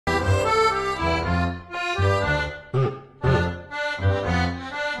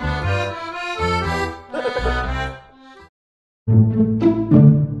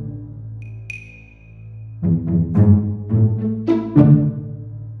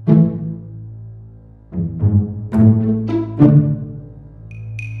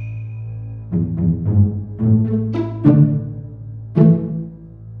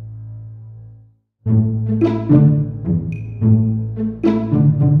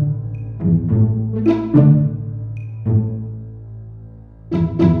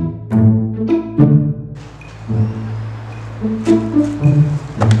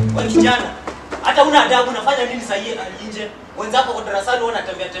unafanya nini sasa nje? Wenzako kwa darasani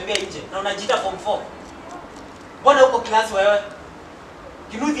wanatembea nje na unajiita form 4. Mbona uko class wewe?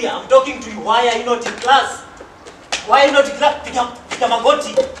 Kinuthia, I'm talking to you. Why are you not in class? Why are you not in class? Piga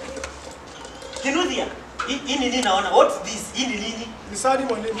magoti. Kinuthia, hii nini naona? What's this? Hii ni nini? Ni sahani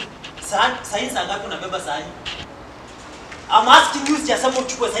mwalimu. Sahani ngapi unabeba sahani? I'm asking you just some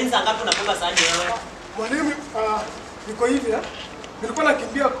uchukue sahani ngapi unabeba sahani wewe? Mwalimu, niko hivi nilikuwa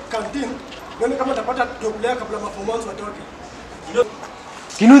nakimbia canteen, nione kama nitapata dokulea kabla performance watoke.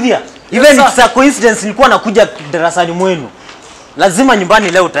 Kinuthia, even it's a coincidence nilikuwa nakuja darasani mwenu. Lazima nyumbani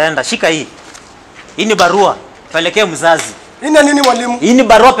leo utaenda. Shika hii. Hii ni barua. Pelekea mzazi. Hii ni nini mwalimu? Hii ni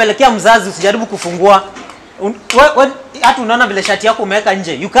barua, pelekea mzazi, usijaribu kufungua. Hata unaona vile shati yako umeweka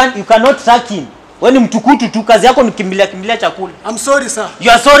nje. You cannot track him. Wewe ni mtukutu tu, kazi yako ni kimbilia chakula. I'm sorry sir.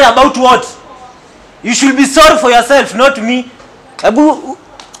 You are sorry about what? You should be sorry for yourself, not me. Hebu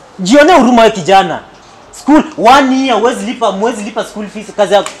jione huruma wewe kijana. School 1 year mwezi lipa school fees.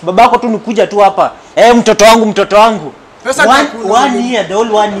 Kazi ya babako tu nikuja tu hapa. Mtoto wangu. Pesa ni hakuna. 1 year, the whole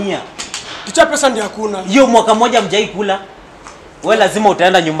 1 year. Teacher, pesa ni hakuna. Hiyo mwaka mmoja mjai kula. Wewe lazima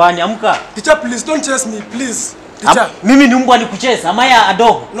utaenda nyumbani, amka. Teacher, please don't chase me, please. Teacher, mimi ni mbwa nikucheza, ama ya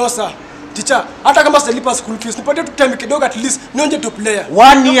adogo? No sir. Teacher, hata kama sitalipa school fees, nipatie tu time kidogo at least nionje to player.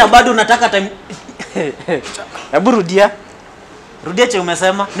 1 year bado unataka time. Hebu rudia cha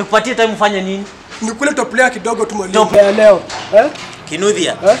umesema. Nikupatie time ufanye nini? Nikule to player kidogo tu mwalimu. Top leo.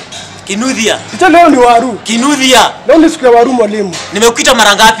 Kinuthia. Kinuthia. Teacher, leo ni waru. Kinuthia. Leo ni siku ya waru mwalimu. Nimekuita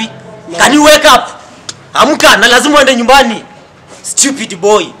mara ngapi? Can you wake up? Amka, na lazima uende nyumbani. Stupid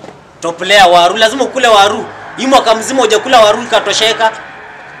boy. Top layer waru, lazima ukule waru. Hii mwaka mzima hujakula waru ikatosheka.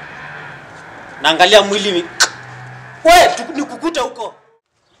 Naangalia mwili. Wewe nikukuta huko.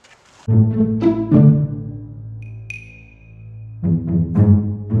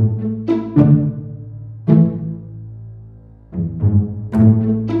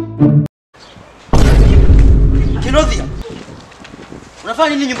 Kinuthia.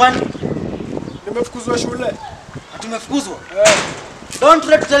 Unafanya nini nyumbani? Nimefukuzwa shule. Tumefukuzwa? Don't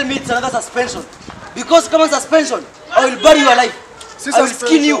try to tell me it's another suspension. Because kama suspension, I will bury you alive. I will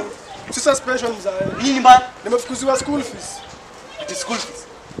skin you. Si suspension mzae. Nini mbaya? Nimefukuzwa school fees. It is school fees.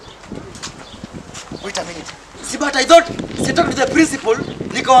 Wait a minute. See, but I thought I talked to the principal.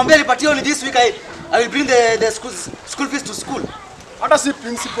 Nikamwambia nipatie only this week I will bring the school fees to school. Hata si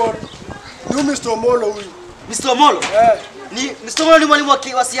principal. Ni Mr. Omolo huyu. Mr. Omolo? Ni Mr. Omolo ni mwalimu wa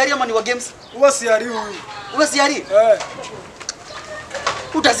CRE ama ni wa games? Wa CRE huyu. Wa CRE?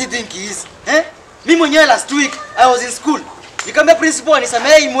 Who does he think he is? Mimi mwenyewe last week I was in school. Nikamwambia principal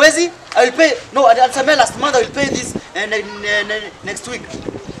anisamee hii mwezi, I will pay. No, anisamee last month, I will pay this next week.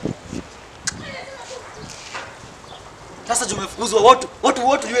 Sasa umefukuzwa, what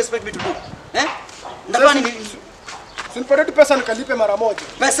do you expect me to do? Ndafanya nini? Sinipatie tu pesa nikalipe mara moja.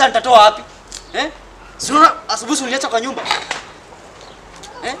 Pesa nitatoa wapi? Si unaona asubuhi uliniacha kwa nyumba?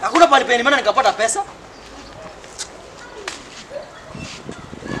 Hakuna pale peni maana nikapata pesa.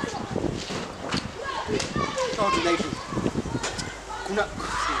 Kuna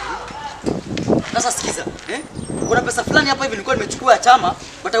sasa sikiza, kuna pesa fulani hapa hivi nilikuwa nimechukua ya chama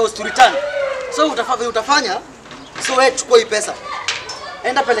but I was to return. So utafanya so wewe chukua hii pesa.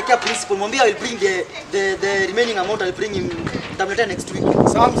 Enda pelekea principal, mwambie I will bring the remaining amount, I will bring him nitamletea next week.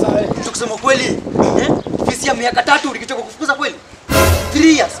 Sawa mzae. Tukisema kweli, fees ya miaka 3 ulikichoka kufukuza kweli?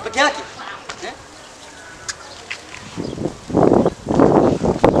 3 years peke yake.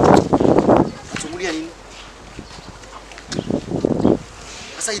 Achungulia nini?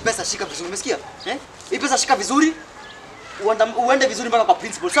 Sasa hii pesa shika vizuri, umesikia? Hii pesa shika vizuri. Uende vizuri mpaka kwa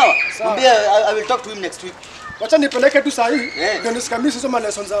principal, sawa? Mwambie I will talk to him next week. Wacha nipeleke tu saa hii, ndio nisikamilishe hizo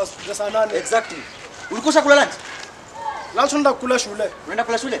lessons za saa 8. Exactly. Ulikosa kula lunch? Lunch nenda kula shule. Unaenda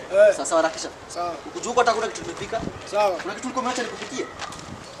kula shule? Sasa harakisha. Sawa. Ukijua hata kuna kitu tumepika? Sawa. Kuna kitu ulikuwa umeacha nikupikie?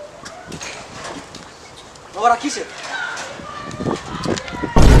 Harakisha.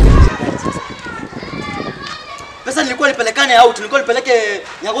 Pesa nilikuwa nipelekane out, nilikuwa nipeleke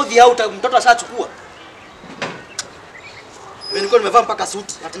Nyagodhi out, mtoto ashachukua. Nilikuwa nimevaa mpaka suit,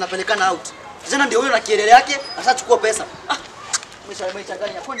 ati napelekana out. Tena ndio huyo na kielele yake ashachukua pesa.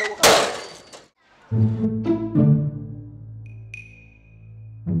 Umechanganya kwenda huko.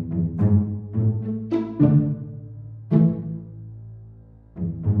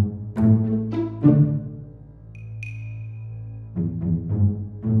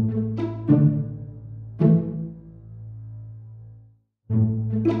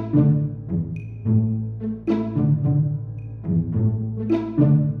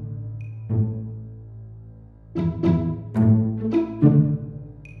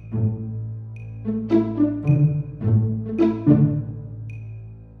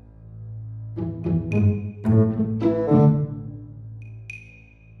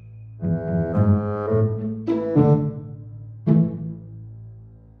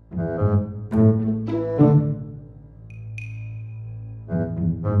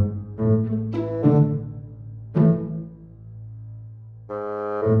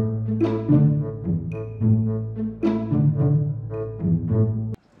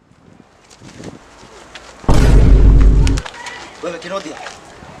 Kinuthia.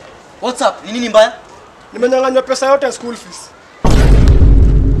 What's up? Ni nini mbaya? Nimenyang'anywa pesa yote ya school fees.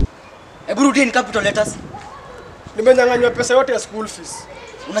 Hebu rudia in capital letters. Nimenyang'anywa pesa yote ya school fees.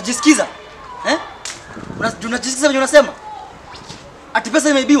 Unajisikiza? Unajisikiza venye unasema? Ati pesa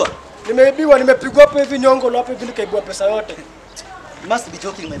imeibiwa? Nimeibiwa, nimepigwa hapo hivi nyongo hapo hivi nikaibwa pesa yote. You must be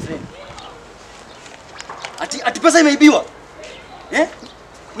joking, my friend. Ati pesa imeibiwa?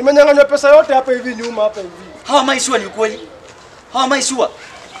 Nimenyang'anywa pesa yote hapa hivi nyuma hapa hivi. How am I sure ni ukweli? How am I sure?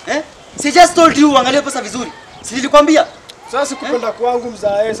 Si just told you angalia pesa vizuri. Si nilikwambia? Sasa sikupenda kwangu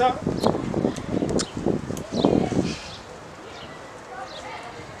mzae sasa.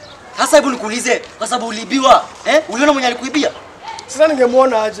 Sasa hebu nikuulize, kwa sababu uliibiwa, uliona mwenye alikuibia? Sasa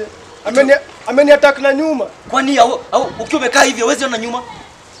ningemuona aje? Ameni attack na nyuma. Kwani au ukiwa umekaa hivi huwezi ona nyuma?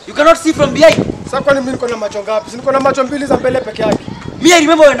 You cannot see from behind. Sasa kwani mimi niko na macho ngapi? Si niko na macho mbili za mbele peke yake. Mimi I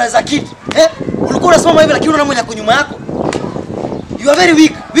remember when I was a kid, ulikuwa unasimama hivi lakini unaona mwenye ako nyuma yako. You are very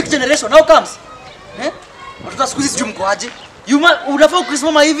weak generation. How comes? Watoto siku hizi sijui mko aje. Unafaa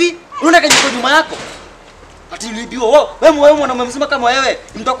kusimama hivi, unaona kwenye nyuma yako. Ati uliibiwa. Wewe mwanaume mzima kama wewe,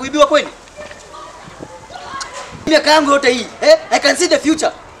 mtu akuibiwa kweli? Miaka yangu yote hii, I can see the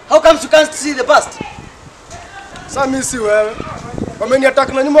future. How comes you can't see the past? Sasa mimi si wewe. Wameni attack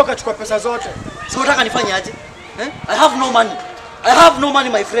na nyuma wakachukua pesa zote. So unataka nifanye aje? I have no money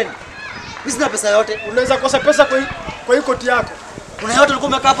my friend. Mimi sina pesa yote. Unaweza kosa pesa kwa hiyo koti yako. Kuna yote ulikuwa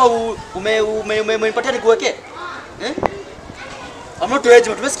umekaa hapa umenipatia nikuwekee? I'm not your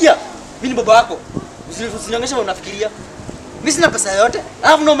age, tumesikia? Mimi ni baba yako. Usinionyeshe unafikiria. Mimi sina pesa yote. I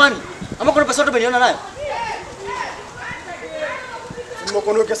have no money. Ama kuna pesa yote umeniona nayo?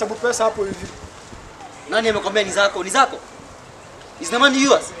 Nimekuona ukihesabu pesa hapo hivi. Nani amekwambia ni zako? Ni zako? Is the money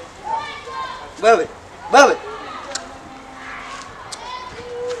yours? Wewe.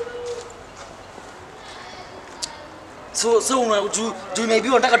 So unajua maybe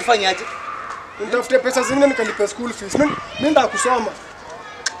unataka tufanye aje? Nitafute pesa zingine nikalipe school fees. Mimi ndio kusoma.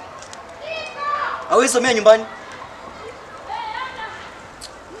 Hawezi somea nyumbani.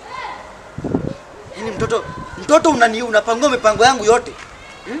 Yaani mtoto unapangua mipango yangu yote.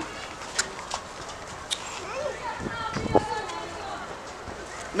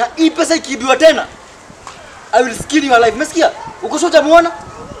 Na hii pesa ikiibiwa tena, I will skin your life. Umesikia? Uko sio utamuona?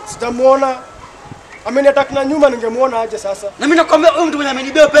 Sitamuona. Ameni attack na nyuma ningemuona aje sasa. Na mimi nakwambia huyu mtu mwenye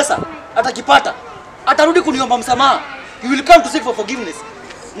amenibeba pesa, atakipata. Atarudi kuniomba msamaha. He will come to seek for forgiveness.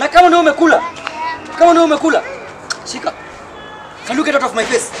 Na kama ni umekula, shika. Can you get out of my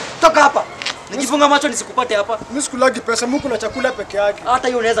face? Toka hapa. Nikifunga macho nisikupate hapa. Mimi sikulagi pesa, Mungu na chakula peke yake. Hata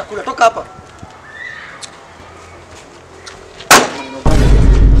hiyo unaweza kula. Toka hapa.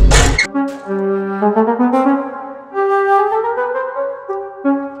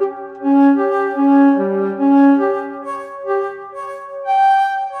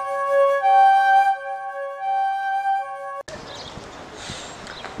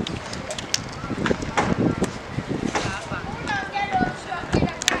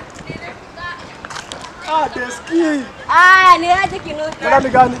 Deski. Ni aje Kinuthia? Mwana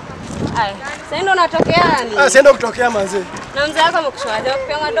gani? Sasa ndo unatokea nini? Sasa ndo kutokea manze. Na mzee wako amekushawaje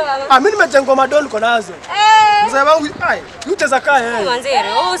kupewa ndo ama? Mimi nimejengwa madoni niko nazo. Mzee wangu, yote zakaa yeye. Manzere,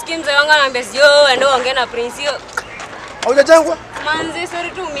 usikii mzee wangu ananiambia sio ndo ongea na prince. Haujajengwa? Manze,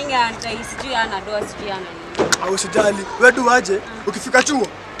 sorry tu mingi sijui ana doa sijui ana nini. Usijali. Wewe du aje, ukifika chuo,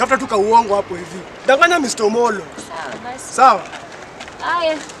 tafuta tu ka uongo hapo hivi. Danganya Mr. Molo. Sawa basi. Sawa.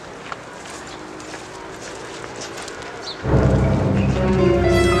 Haya.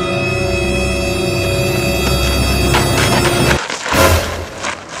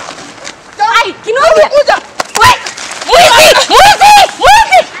 Kinuthia! Kuja! Wewe!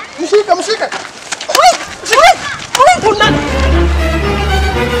 Mwizi! Mshika!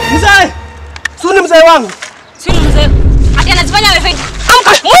 Mzee! Suni mzee wangu. Sio mzee. Ati anajifanya amefanya.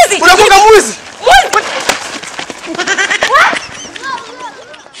 Amka! Mwizi! Unafunga mwizi.